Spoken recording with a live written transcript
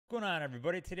What's going on,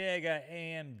 everybody? Today I got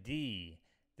AMD.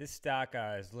 This stock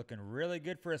is looking really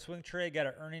good for a swing trade. Got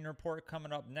an earning report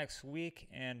coming up next week.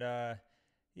 And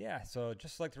yeah, so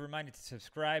just like to remind you to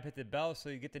subscribe, hit the bell so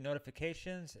you get the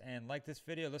notifications, and like this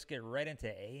video. Let's get right into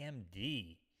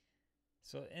AMD.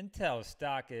 So Intel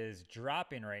stock is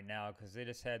dropping right now because they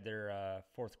just had their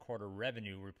fourth quarter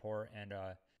revenue report, and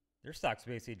their stock's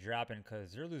basically dropping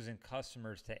because they're losing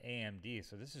customers to AMD.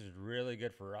 So this is really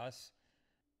good for us.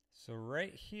 So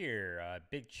right here,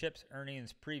 Big Chips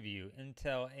earnings preview,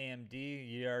 Intel, AMD.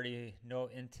 You already know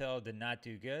Intel did not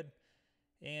do good.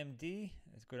 AMD,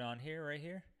 let's go down here, right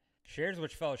here. Shares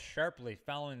which fell sharply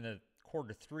following the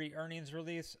quarter 3 earnings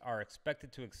release are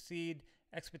expected to exceed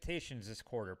expectations this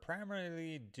quarter,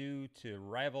 primarily due to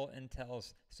rival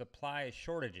Intel's supply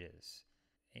shortages.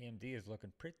 AMD is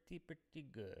looking pretty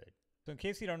good. So in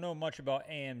case you don't know much about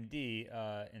AMD,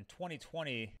 in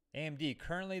 2020, AMD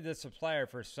currently the supplier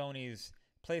for Sony's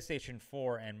PlayStation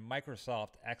 4 and Microsoft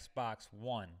Xbox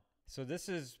One. So this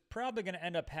is probably going to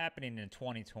end up happening in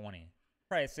 2020.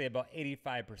 Probably say about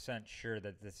 85% sure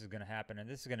that this is going to happen, and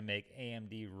this is going to make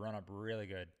AMD run up really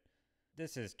good.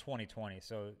 This is 2020,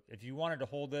 so if you wanted to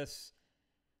hold this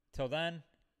till then,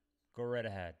 go right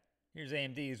ahead. Here's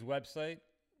AMD's website.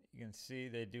 You can see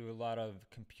they do a lot of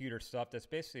computer stuff. That's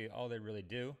basically all they really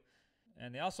do.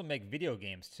 And they also make video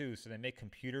games too. So they make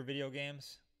computer video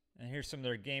games. And here's some of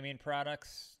their gaming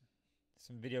products.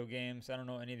 Some video games. I don't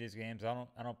know any of these games.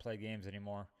 I don't play games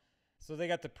anymore. So they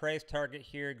got the price target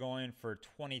here going for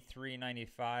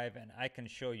 $23.95, and I can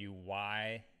show you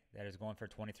why that is going for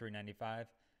 $23.95.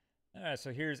 All right,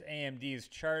 so here's AMD's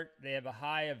chart. They have a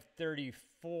high of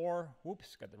 34.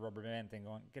 Whoops, got the rubber band thing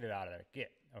going. Get it out of there.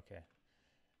 Okay.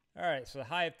 All right, so the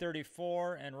high of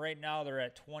 34, and right now they're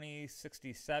at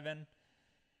 2067.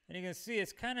 And you can see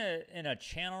it's kind of in a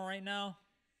channel right now.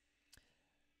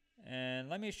 And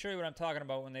let me show you what I'm talking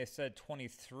about when they said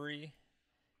 23.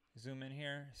 Zoom in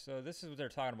here. So this is what they're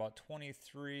talking about,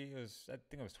 23. I think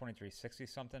it was 2360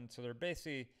 something. So they're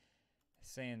basically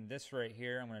saying this right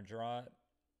here. I'm going to draw it.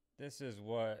 This is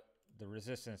what the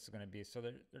resistance is going to be. So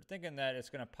they're thinking that it's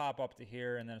going to pop up to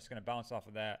here, and then it's going to bounce off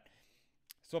of that.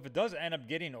 So if it does end up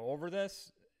getting over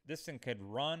this thing could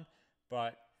run,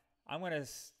 but I'm going to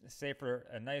say for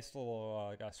a nice little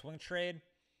like a swing trade,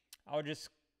 I would just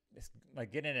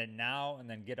like get in it now and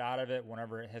then get out of it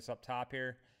whenever it hits up top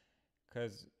here,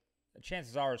 because the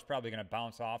chances are it's probably going to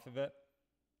bounce off of it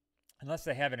unless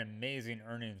they have an amazing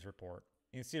earnings report.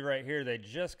 You can see right here they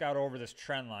just got over this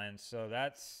trend line, so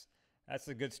that's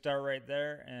a good start right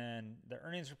there. And the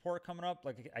earnings report coming up,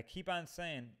 like I keep on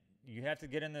saying, you have to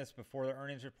get in this before the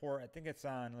earnings report. I think it's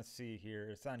on, let's see here,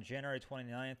 it's on January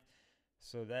 29th.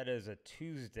 So that is a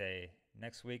Tuesday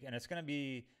next week. And it's going to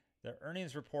be, the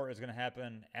earnings report is going to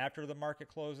happen after the market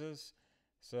closes.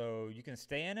 So you can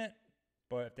stay in it,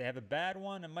 but if they have a bad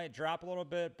one, it might drop a little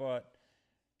bit. But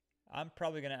I'm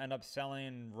probably going to end up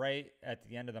selling right at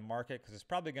the end of the market because it's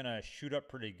probably going to shoot up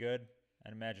pretty good,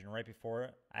 I'd imagine, right before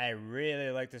it. I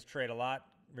really like this trade a lot.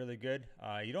 Really good.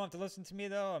 You don't have to listen to me,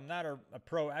 though. I'm not a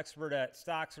pro expert at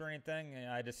stocks or anything.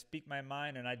 I just speak my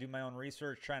mind, and I do my own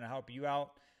research trying to help you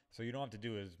out. So you don't have to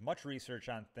do as much research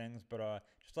on things. But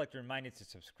just like to remind you to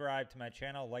subscribe to my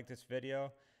channel, like this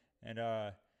video, and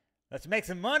let's make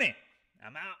some money.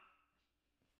 I'm out.